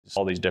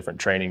All these different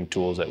training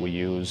tools that we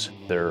use,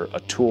 they're a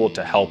tool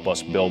to help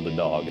us build the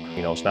dog.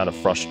 You know, it's not a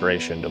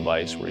frustration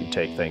device where you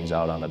take things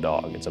out on a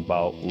dog. It's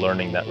about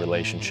learning that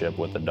relationship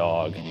with the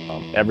dog.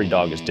 Every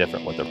dog is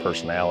different with their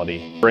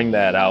personality. Bring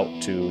that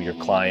out to your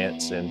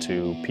clients and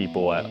to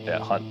people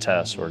at hunt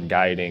tests or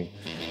guiding,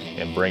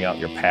 and bring out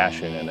your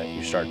passion in it.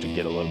 You start to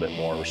get a little bit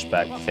more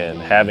respect. And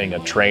having a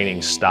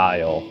training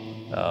style,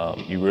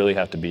 you really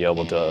have to be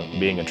able to,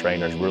 being a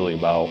trainer is really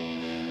about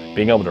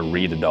being able to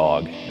read a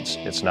dog.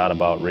 It's not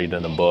about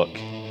reading a book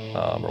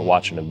or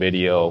watching a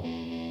video.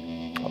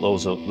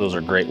 Those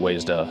are great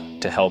ways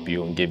to help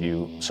you and give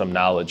you some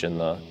knowledge in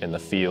the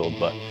field,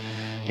 but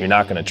you're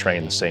not going to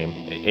train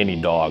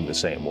any dog the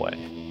same way.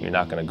 You're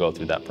not going to go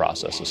through that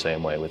process the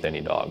same way with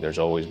any dog. There's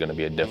always going to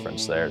be a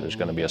difference there. There's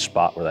going to be a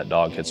spot where that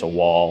dog hits a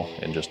wall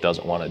and just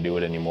doesn't want to do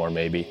it anymore,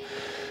 maybe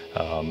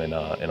in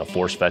a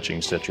force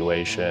fetching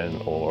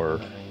situation, or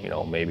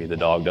maybe the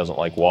dog doesn't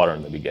like water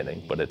in the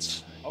beginning,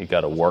 but you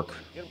got to work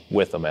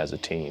with them as a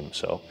team.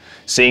 So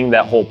seeing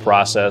that whole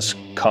process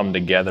come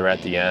together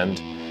at the end,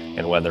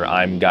 and whether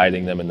I'm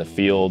guiding them in the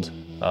field,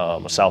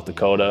 South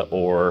Dakota,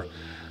 or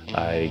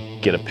I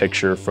get a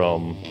picture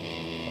from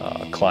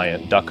a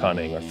client duck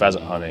hunting or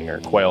pheasant hunting or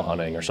quail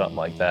hunting or something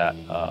like that,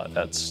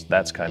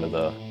 that's kind of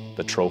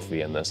the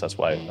trophy in this. That's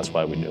why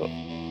we do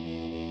it.